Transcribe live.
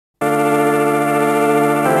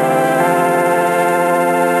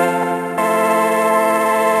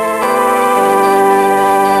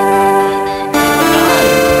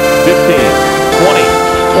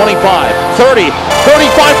30,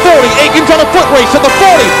 35-40. Aikens on a foot race at the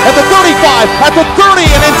 40, at the 35, at the 30,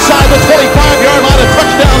 and inside the 25-yard line. A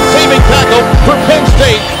touchdown saving tackle for Penn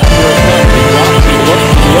State. He looks,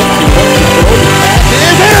 he throws. It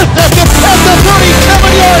is intercepted at the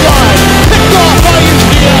 37-yard line. Picked off by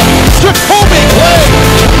UCF. Jacoby Clay.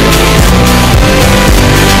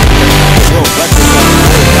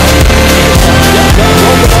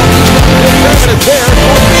 It's there.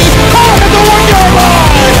 Caught at the 1-yard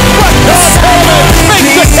line. Prescott Coleman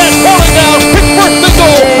makes the catch, pulling out his first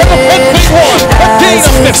single, and the Penn State won a gain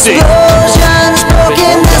of 50. Explosions broke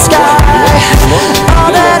in the sky.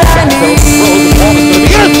 All that I need.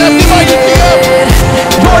 Intercepted by UCF.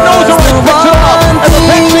 Jordan Ozarek picks it off at the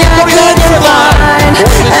Penn State 39-yard line.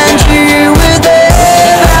 And you were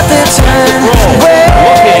there at the turn,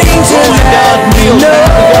 waiting to let me know.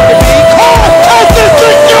 Caught at the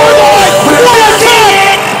 6-yard line. What a catch!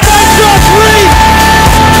 That's Josh Reed.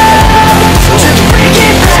 To bring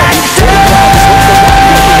it back to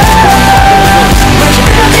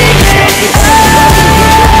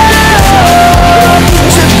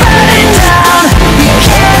burn it down. We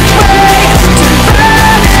can't wait to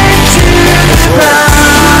burn it to the ground.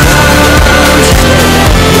 I was conflicted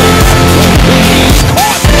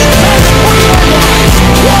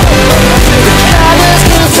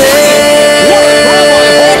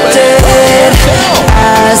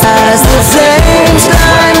as the flames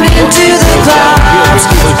climbed into the clouds.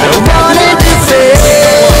 I wanted to fix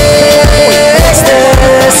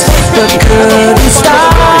this, but couldn't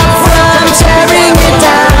stop from tearing it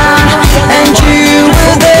down. And you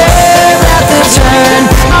were there at the turn,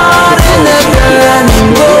 caught in the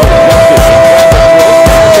burning road.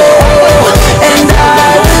 And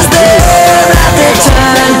I was there at the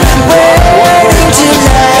turn, waiting to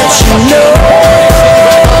let you know.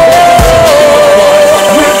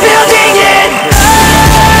 We're building it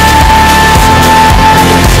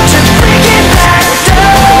to bring it back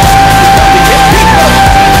down.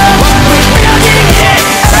 We're building it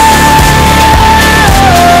to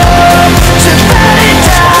burn it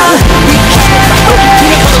down. We can't wait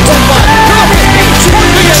to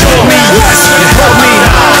burn it to the ground. You held me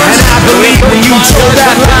high, and I believe when you told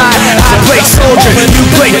that lie. I played soldier, you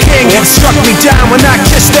played king, and struck me down when I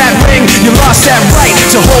kissed that ring. You lost that right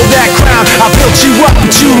to hold that crown. I built you up,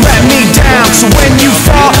 but you let me down. So when you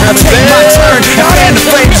fall, I take my turn and fan the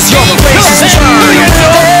flames. Your place is turned.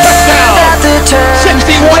 At the turn,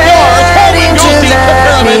 61 yards. Holding goes deep to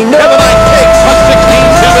Pyramid, and the Knights takes a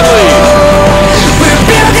 16-7 lead. we're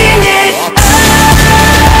building it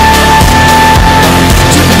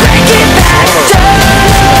to break it back down.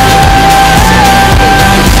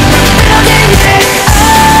 Building it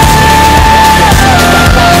to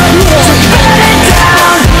burn it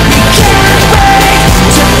down. We can't wait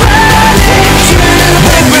to burn it to the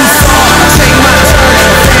When you fall, I take my turn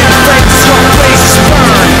and fan the flames. Your place is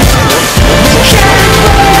burned. We can't wait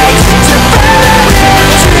to burn it to the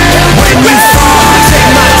When you fall, I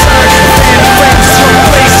take my turn and fan the flames. Your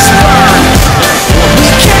place is burned. We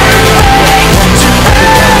can't wait to burn it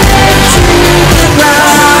to the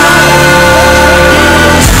ground.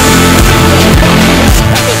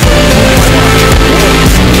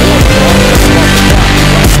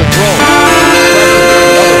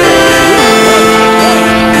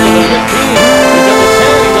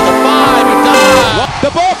 The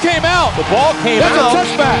ball came out. The ball came out. That's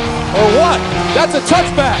a touchback. Or what? That's a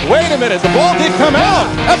touchback. Wait a minute. The ball did come out.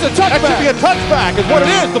 That's a touchback. That should be a touchback is what it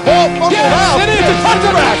is. The ball fumbled out. It is a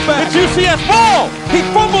touchback. It's UCF ball. He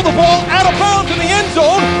fumbled the ball out of bounds in the end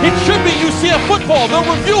zone. It should be UCF football. They'll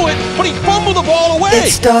review it, but he fumbled the ball away. It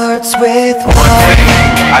starts with One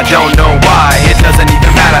thing, I don't know why. It doesn't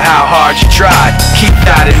even matter how hard you try. Keep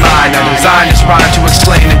that in mind. I designed this rhyme to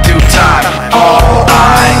explain in due time. All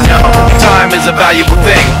I know, time is a valuable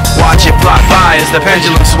thing. Watch it fly by as the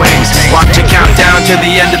pendulum swings. Watch it count down to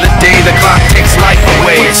the end of the day. The clock takes life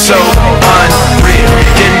away. It's so unreal.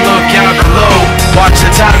 Didn't look out below. Watch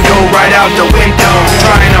the time go right out the window.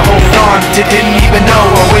 Trying to hold on to didn't even know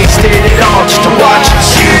I wasted it all just to watch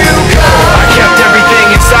you go. I kept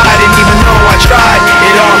everything inside, and even though I tried,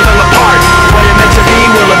 it all fell apart. What it meant to be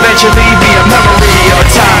will eventually be a memory of a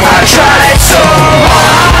time I tried so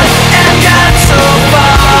hard and got so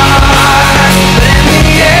far, but in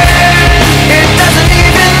the end, it doesn't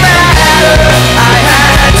even matter. I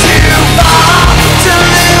had to fall to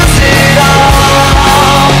lose it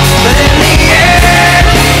all, but in the end,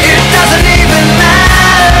 it doesn't even matter.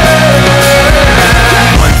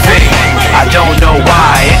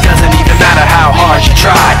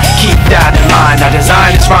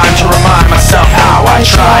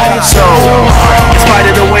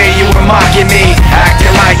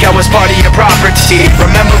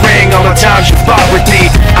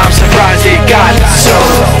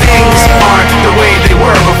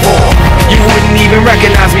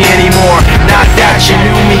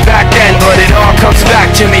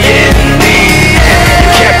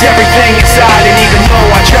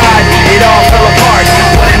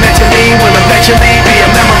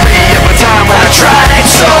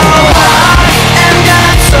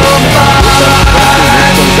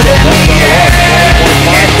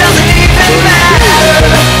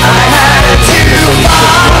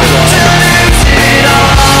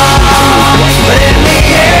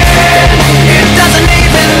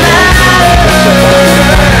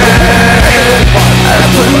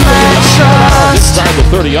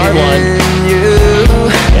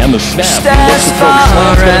 snap. Just as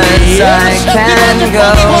far as I can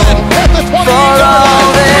go. For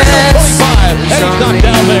all this, there's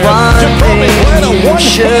only one thing you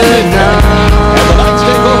should know.